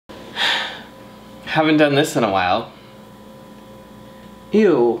Haven't done this in a while.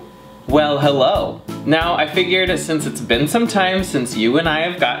 Ew. Well, hello. Now, I figured since it's been some time since you and I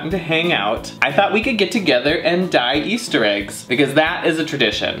have gotten to hang out, I thought we could get together and dye Easter eggs, because that is a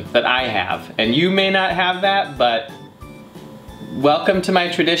tradition that I have. And you may not have that, but welcome to my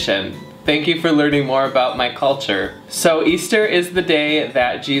tradition. Thank you for learning more about my culture. So Easter is the day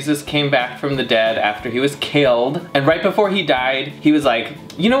that Jesus came back from the dead after he was killed. And right before he died, he was like,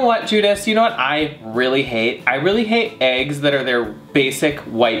 you know what, Judas? You know what I really hate? I really hate eggs that are their basic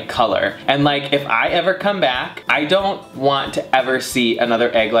white color. And like, if I ever come back, I don't want to ever see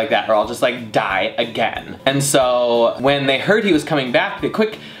another egg like that, or I'll just like die again. And so when they heard he was coming back, they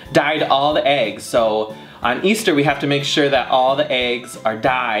quick dyed all the eggs. So on Easter, we have to make sure that all the eggs are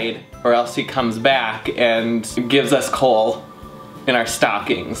dyed, or else he comes back and gives us coal in our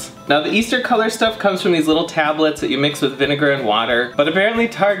stockings. Now, the Easter color stuff comes from these little tablets that you mix with vinegar and water, but apparently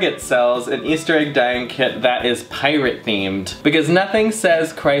Target sells an Easter egg dyeing kit that is pirate themed, because nothing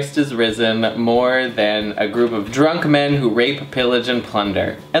says Christ is risen more than a group of drunk men who rape, pillage, and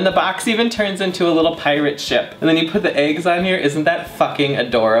plunder. And the box even turns into a little pirate ship. And then you put the eggs on here. Isn't that fucking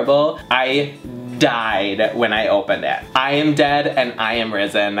adorable? I died when I opened it. I am dead and I am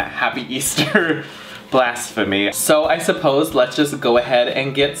risen. Happy Easter. Blasphemy. So I suppose let's just go ahead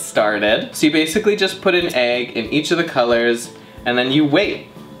and get started. So you basically just put an egg in each of the colors and then you wait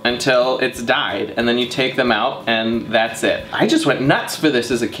until it's dyed and then you take them out and that's it. I just went nuts for this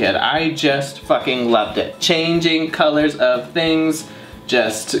as a kid. I just fucking loved it. Changing colors of things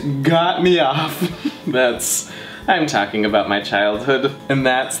just got me off. I'm talking about my childhood. And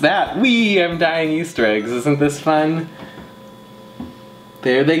that's that. I'm dyeing Easter eggs. Isn't this fun?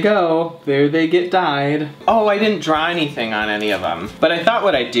 There they go. There they get dyed. Oh, I didn't draw anything on any of them. But I thought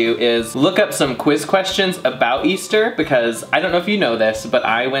what I'd do is look up some quiz questions about Easter, because I don't know if you know this, but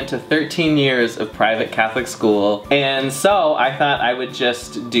I went to 13 years of private Catholic school. And so I thought I would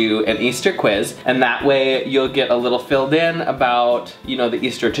just do an Easter quiz, and that way you'll get a little filled in about, you know, the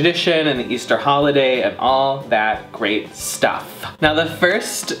Easter tradition and the Easter holiday and all that great stuff. Now, the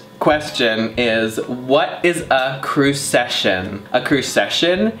first question is, what is a crucession? A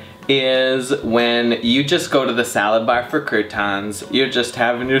crucession is when you just go to the salad bar for croutons. You're just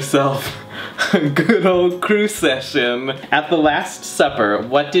having yourself a good old crucession. At the Last Supper,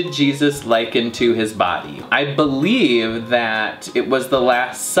 what did Jesus liken to his body? I believe that it was the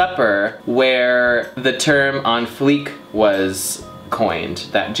Last Supper where the term on fleek was coined.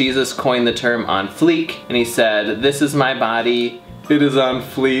 That Jesus coined the term on fleek, and he said, "This is my body. It is on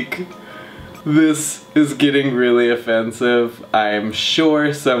fleek. This is getting really offensive. I'm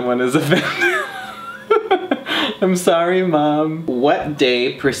sure someone is offended." I'm sorry, Mom. What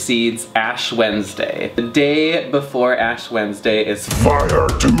day precedes Ash Wednesday? The day before Ash Wednesday is Fire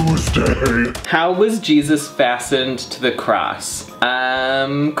Tuesday. How was Jesus fastened to the cross?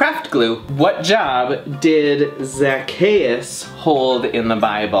 Craft glue. What job did Zacchaeus hold in the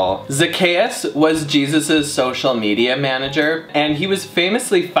Bible? Zacchaeus was Jesus's social media manager, and he was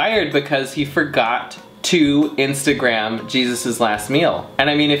famously fired because he forgot to Instagram Jesus's last meal. And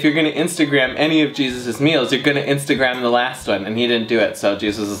I mean, if you're gonna Instagram any of Jesus's meals, you're gonna Instagram the last one, and he didn't do it, so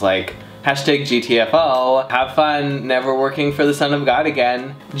Jesus is like, hashtag GTFO, have fun never working for the Son of God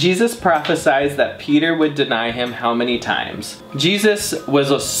again. Jesus prophesied that Peter would deny him how many times? Jesus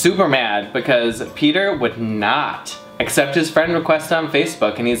was super mad because Peter would not accept his friend request on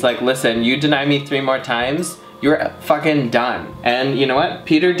Facebook, and he's like, listen, you deny me 3 more times, you're fucking done. And you know what?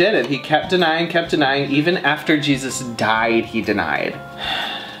 Peter did it. He kept denying, even after Jesus died, he denied.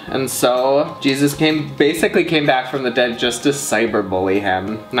 And so Jesus basically came back from the dead just to cyberbully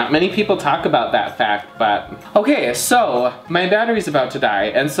him. Not many people talk about that fact, but... Okay, so my battery's about to die,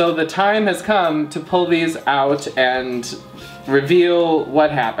 and so the time has come to pull these out and reveal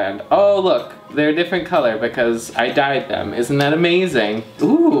what happened. Oh, look, they're a different color because I dyed them. Isn't that amazing?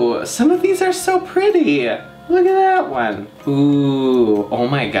 Ooh, some of these are so pretty. Look at that one. Ooh, oh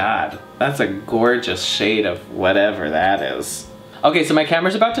my God. That's a gorgeous shade of whatever that is. Okay, so my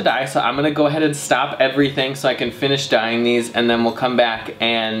camera's about to die, so I'm gonna go ahead and stop everything so I can finish dyeing these, and then we'll come back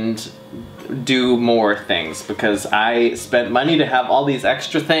and do more things because I spent money to have all these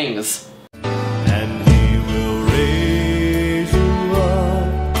extra things. And he will raise you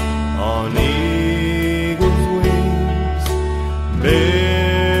up on eagle's wings.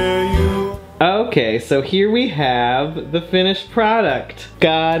 Bear you. Okay, so here we have the finished product.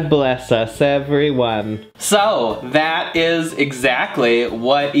 God bless us, everyone. So, that is exactly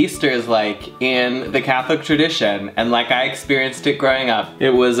what Easter is like in the Catholic tradition, and like I experienced it growing up. It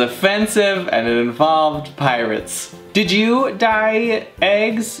was offensive and it involved pirates. Did you dye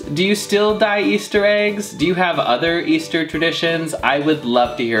eggs? Do you still dye Easter eggs? Do you have other Easter traditions? I would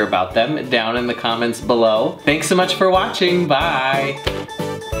love to hear about them down in the comments below. Thanks so much for watching, bye.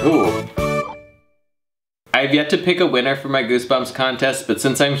 Ooh. I've yet to pick a winner for my Goosebumps contest, but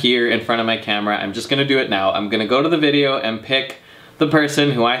since I'm here in front of my camera, I'm just gonna do it now. I'm gonna go to the video and pick the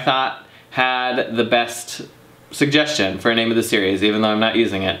person who I thought had the best suggestion for a name of the series, even though I'm not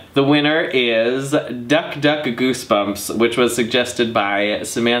using it. The winner is Duck Duck Goosebumps, which was suggested by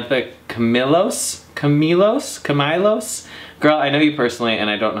Samantha Camilos? Girl, I know you personally and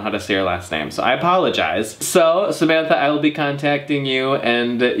I don't know how to say your last name, so I apologize. So, Samantha, I will be contacting you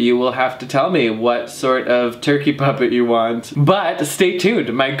and you will have to tell me what sort of turkey puppet you want. But stay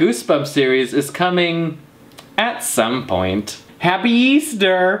tuned, my Goosebumps series is coming at some point. Happy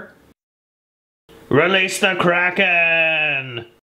Easter! Release the Kraken!